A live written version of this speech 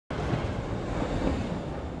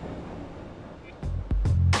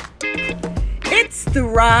It's the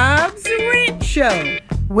Rob's Rant Show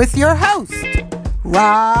with your host,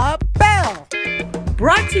 Rob Bell.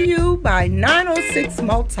 Brought to you by 906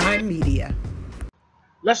 Multimedia.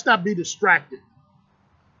 Let's not be distracted.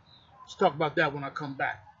 Let's talk about that when I come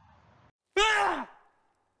back.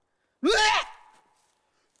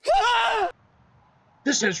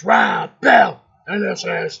 This is Rob Bell, and this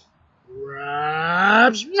is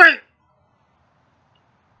Rob's Rant.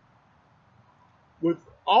 With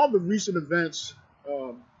all the recent events,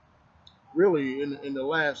 really in the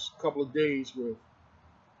last couple of days with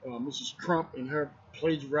Mrs. Trump and her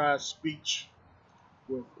plagiarized speech,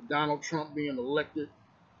 with Donald Trump being elected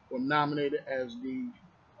or nominated as the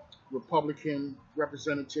Republican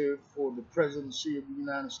representative for the presidency of the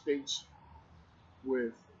United States,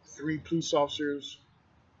 with 3 police officers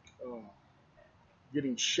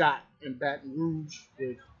getting shot in Baton Rouge,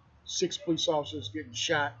 with 6 police officers getting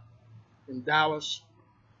shot in Dallas.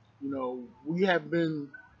 You know, we have been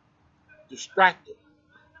distracted.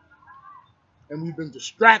 And we've been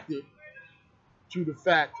distracted to the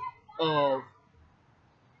fact of,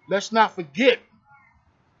 let's not forget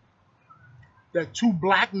that 2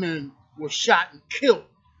 black men were shot and killed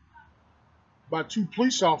by 2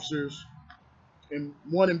 police officers, and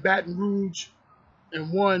one in Baton Rouge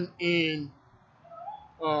and one in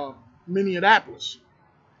Minneapolis,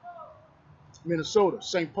 Minnesota,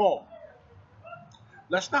 St. Paul.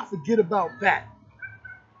 Let's not forget about that.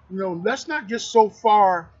 You know, let's not get so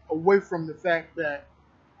far away from the fact that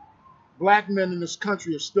black men in this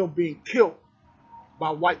country are still being killed by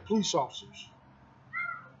white police officers.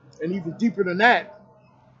 And even deeper than that,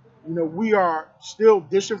 you know, we are still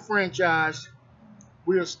disenfranchised.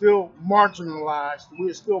 We are still marginalized.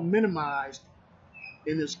 We are still minimized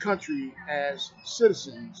in this country as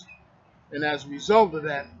citizens. And as a result of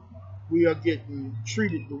that, we are getting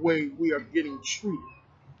treated the way we are getting treated.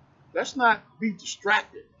 Let's not be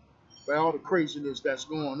distracted by all the craziness that's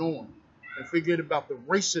going on and forget about the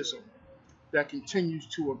racism that continues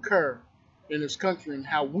to occur in this country, and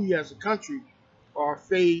how we as a country are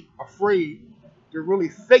afraid to really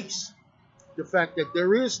face the fact that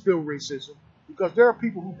there is still racism, because there are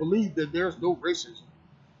people who believe that there's no racism.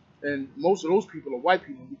 And most of those people are white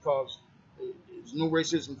people, because there's no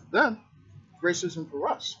racism for them, it's racism for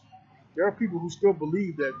us. There are people who still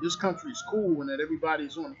believe that this country is cool and that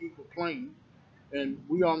everybody's on an equal plane. And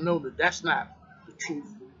we all know that that's not the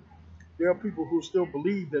truth. There are people who still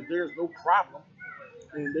believe that there's no problem,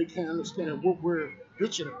 and they can't understand what we're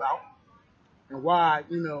bitching about and why,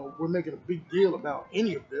 you know, we're making a big deal about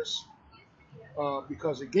any of this.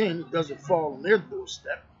 Because again, it doesn't fall on their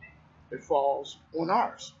doorstep. It falls on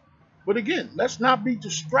ours. But again, let's not be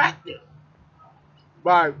distracted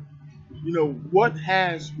by, you know, what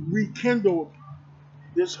has rekindled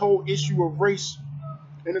this whole issue of race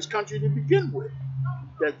in this country to begin with.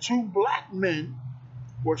 That 2 black men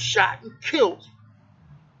were shot and killed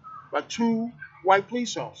by 2 white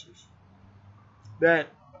police officers. That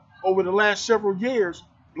over the last several years,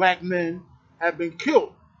 black men have been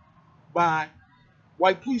killed by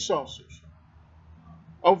white police officers.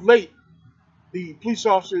 Of late, the police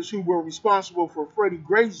officers who were responsible for Freddie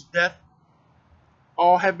Gray's death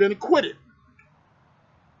all have been acquitted.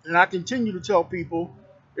 And I continue to tell people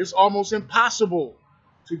it's almost impossible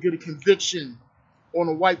to get a conviction on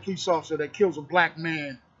a white police officer that kills a black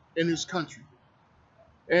man in this country.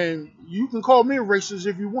 And you can call me a racist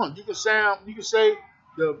if you want. You can say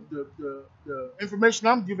the information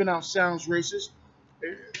I'm giving out sounds racist.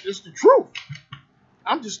 It's the truth.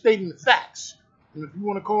 I'm just stating the facts. And if you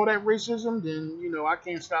want to call that racism, then, you know, I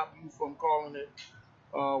can't stop you from calling it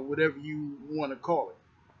whatever you want to call it.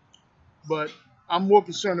 But I'm more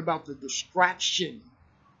concerned about the distraction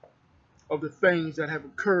of the things that have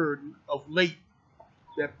occurred of late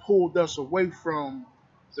that pulled us away from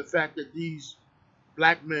the fact that these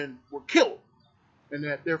black men were killed and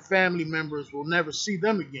that their family members will never see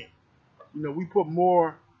them again. You know, we put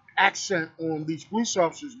more accent on these police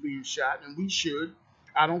officers being shot, and we should.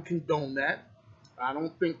 I don't condone that. I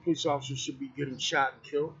don't think police officers should be getting shot and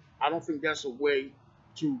killed. I don't think that's a way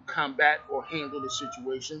to combat or handle the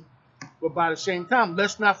situation. But by the same time,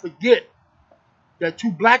 let's not forget that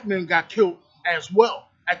 2 black men got killed as well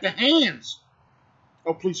at the hands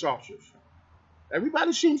of police officers.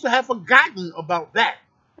 Everybody seems to have forgotten about that.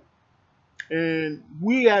 And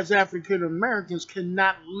we as African Americans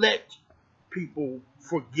cannot let people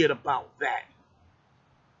forget about that.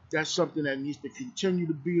 That's something that needs to continue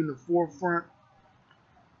to be in the forefront.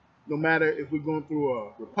 No matter if we're going through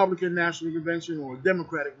a Republican National Convention or a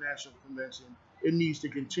Democratic National Convention, it needs to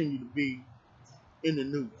continue to be in the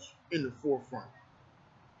news, in the forefront.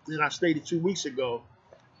 And I stated 2 weeks ago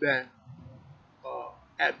that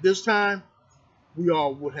at this time, we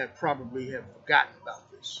all would have probably have forgotten about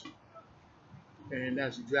this. And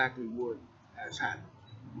that's exactly what has happened.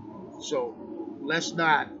 So let's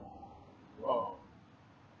not uh,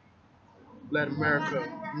 let America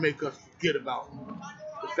make us forget about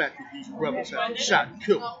the fact that these brothers have been shot and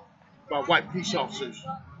killed by white police officers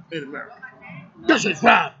in America. This is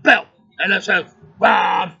Rob Bell, and this is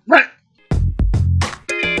Rob Rant.